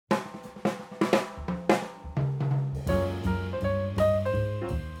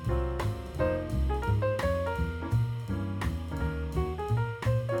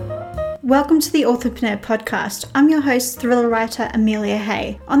Welcome to the Authorpreneur podcast. I'm your host, thriller writer Amelia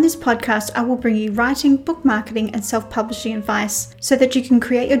Hay. On this podcast, I will bring you writing, book marketing, and self-publishing advice so that you can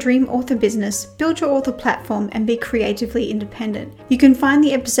create your dream author business, build your author platform, and be creatively independent. You can find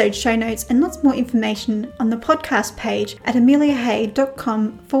the episode show notes and lots more information on the podcast page at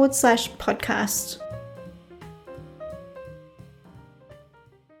ameliahay.com/podcast.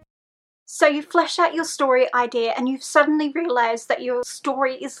 So you flesh out your story idea and you've suddenly realized that your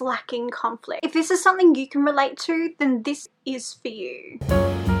story is lacking conflict. If this is something you can relate to, then this is for you.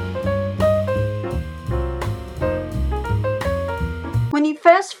 When you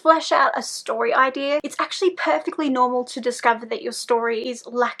first flesh out a story idea, it's actually perfectly normal to discover that your story is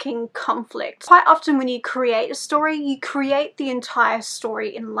lacking conflict. Quite often when you create a story, you create the entire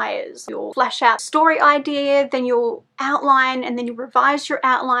story in layers. You'll flesh out story idea, then you'll outline, and then you revise your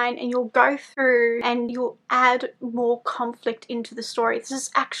outline, and you'll go through and you'll add more conflict into the story. This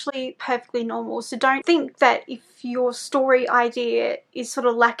is actually perfectly normal. So don't think that if your story idea is sort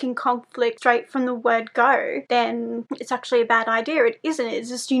of lacking conflict straight from the word go, then it's actually a bad idea. It isn't. It's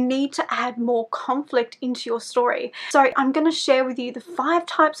just you need to add more conflict into your story. So I'm going to share with you the 5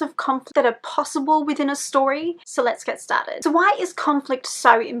 types of conflict that are possible within a story. So let's get started. So why is conflict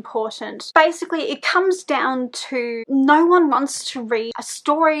so important? Basically, it comes down to no one wants to read a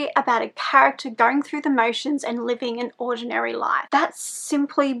story about a character going through the motions and living an ordinary life. That's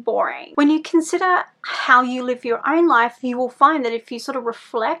simply boring. When you consider how you live your own life, you will find that if you sort of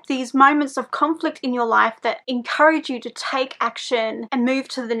reflect these moments of conflict in your life that encourage you to take action and move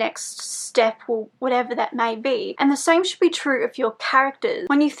to the next step or whatever that may be. And the same should be true of your characters.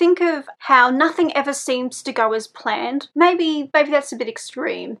 When you think of how nothing ever seems to go as planned, maybe that's a bit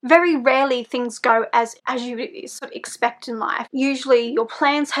extreme. Very rarely things go as you sort of expect in life. Usually your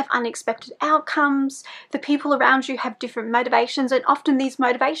plans have unexpected outcomes, the people around you have different motivations, and often these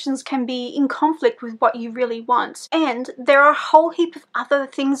motivations can be in conflict with what you really want. And there are a whole heap of other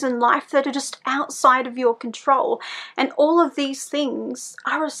things in life that are just outside of your control. And all of these things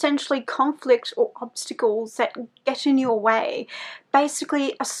are essentially conflict or obstacles that get in your way.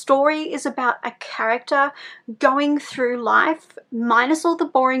 Basically, a story is about a character going through life, minus all the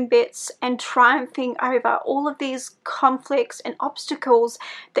boring bits, and triumphing over all of these conflicts and obstacles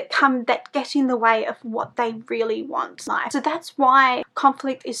that get in the way of what they really want in life. So that's why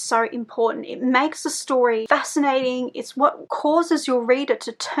conflict is so important. It makes the story fascinating. It's what causes your reader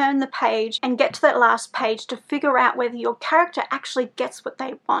to turn the page and get to that last page to figure out whether your character actually gets what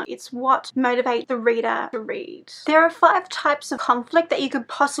they want. It's what motivates the reader to read. There are 5 types of conflict that you could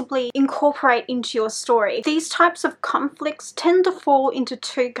possibly incorporate into your story. These types of conflicts tend to fall into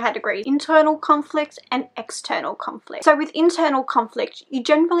 2 categories: internal conflict and external conflict. So with internal conflict, you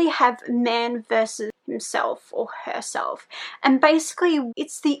generally have man versus himself or herself. And basically,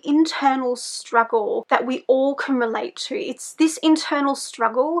 it's the internal struggle that we all can relate to. It's this internal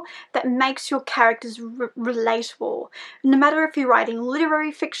struggle that makes your characters relatable. No matter if you're writing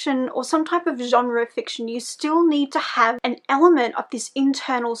literary fiction or some type of genre fiction, you still need to have an element of this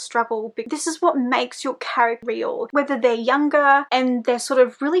internal struggle. This is what makes your character real. Whether they're younger and they're sort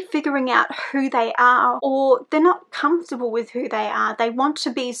of really figuring out who they are, or they're not comfortable with who they are, they want to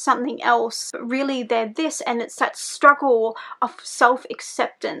be something else, but really they're this, and it's that struggle of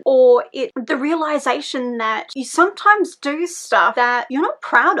self-acceptance, or the realization that you sometimes do stuff that you're not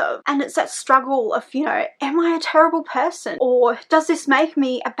proud of, and it's that struggle of, am I a terrible person, or does this make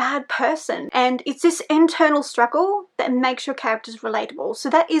me a bad person? And it's this internal struggle that makes your characters relatable. So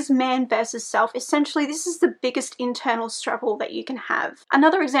that is man versus self. Essentially, this is the biggest internal struggle that you can have.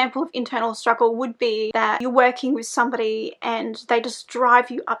 Another example of internal struggle would be that you're working with somebody and they just drive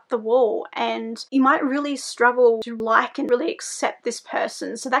you up the wall, and you might really struggle to like and really accept this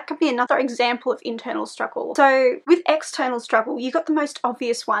person. So that could be another example of internal struggle. So with external struggle, you got the most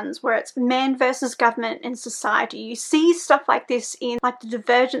obvious ones where it's man versus government and society. You see stuff like this in like the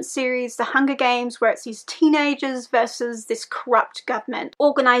Divergent series, the Hunger Games, where it's these teenagers versus this corrupt government,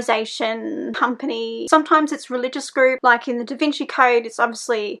 organization, company. Sometimes it's religious group, like in the Da Vinci Code, it's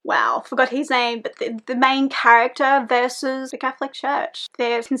obviously, forgot his name, but the main character versus the Catholic Church.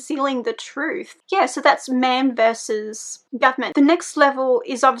 They're concealing the truth. Yeah, so that's man versus government. The next level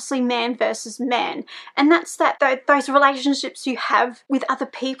is obviously man versus man, and that's those relationships you have with other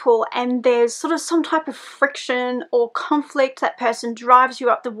people, and there's sort of some type of friction or conflict. That person drives you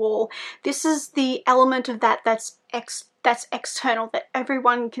up the wall. This is the element of that's external, that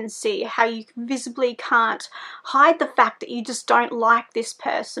everyone can see, how you visibly can't hide the fact that you just don't like this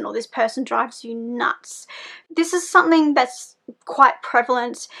person, or this person drives you nuts. This is something that's quite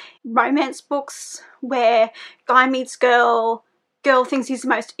prevalent in romance books, where guy meets girl, girl thinks he's the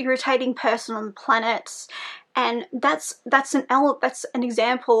most irritating person on the planet. And that's an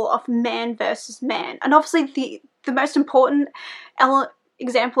example of man versus man. And obviously the most important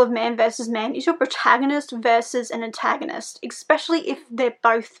example of man versus man is your protagonist versus an antagonist, especially if they're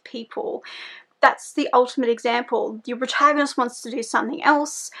both people. That's the ultimate example. Your protagonist wants to do something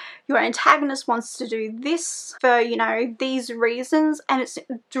else, your antagonist wants to do this for, you know, these reasons, and it's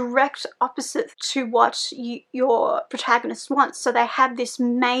direct opposite to what your protagonist wants. So they have this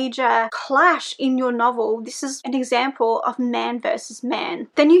major clash in your novel. This is an example of man versus man.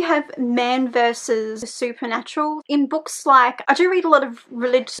 Then you have man versus the supernatural. In books like, I do read a lot of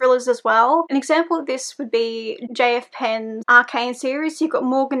religious thrillers as well. An example of this would be J.F. Penn's Arcane series. You've got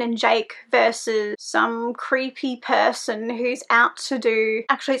Morgan and Jake versus some creepy person who's out to do,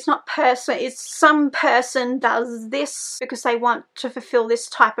 actually it's not person, it's some person does this because they want to fulfill this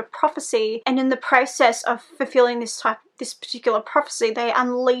type of prophecy, and in the process of fulfilling this particular prophecy, they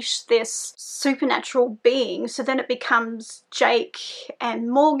unleash this supernatural being. So then it becomes Jake and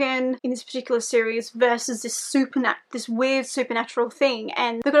Morgan in this particular series versus this weird supernatural thing,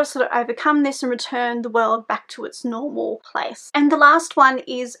 and they've got to sort of overcome this and return the world back to its normal place. And the last one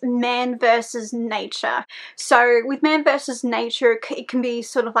is man versus nature. So with man versus nature, it can be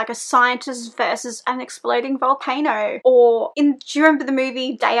sort of like a scientist versus an exploding volcano. Or do you remember the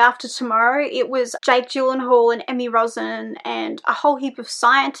movie Day After Tomorrow? It was Jake Gyllenhaal and Emmy Rossum and a whole heap of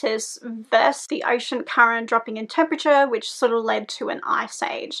scientists versus the ocean current dropping in temperature, which sort of led to an ice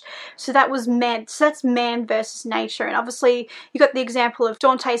age. So that's man versus nature. And obviously you got the example of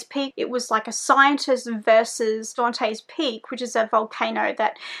Dante's Peak. It was like a scientist versus Dante's Peak, which is a volcano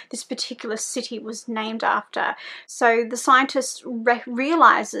that this particular city was named after. So the scientist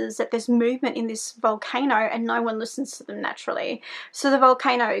realizes that there's movement in this volcano and no one listens to them naturally. So the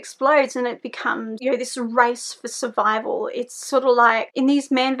volcano explodes and it becomes, you know, this race for survival. It's sort of like in these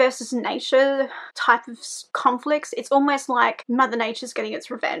man versus nature type of conflicts, it's almost like Mother Nature's getting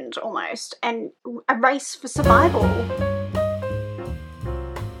its revenge almost, and a race for survival.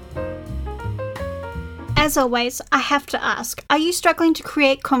 As always, I have to ask, are you struggling to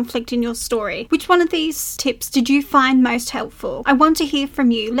create conflict in your story? Which one of these tips did you find most helpful? I want to hear from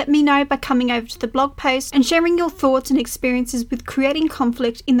you. Let me know by coming over to the blog post and sharing your thoughts and experiences with creating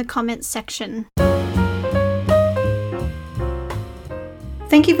conflict in the comments section.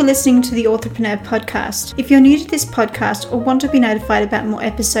 Thank you for listening to the Authorpreneur podcast. If you're new to this podcast or want to be notified about more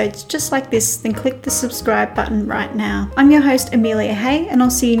episodes just like this, then click the subscribe button right now. I'm your host, Amelia Hay, and I'll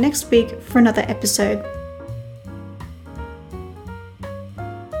see you next week for another episode.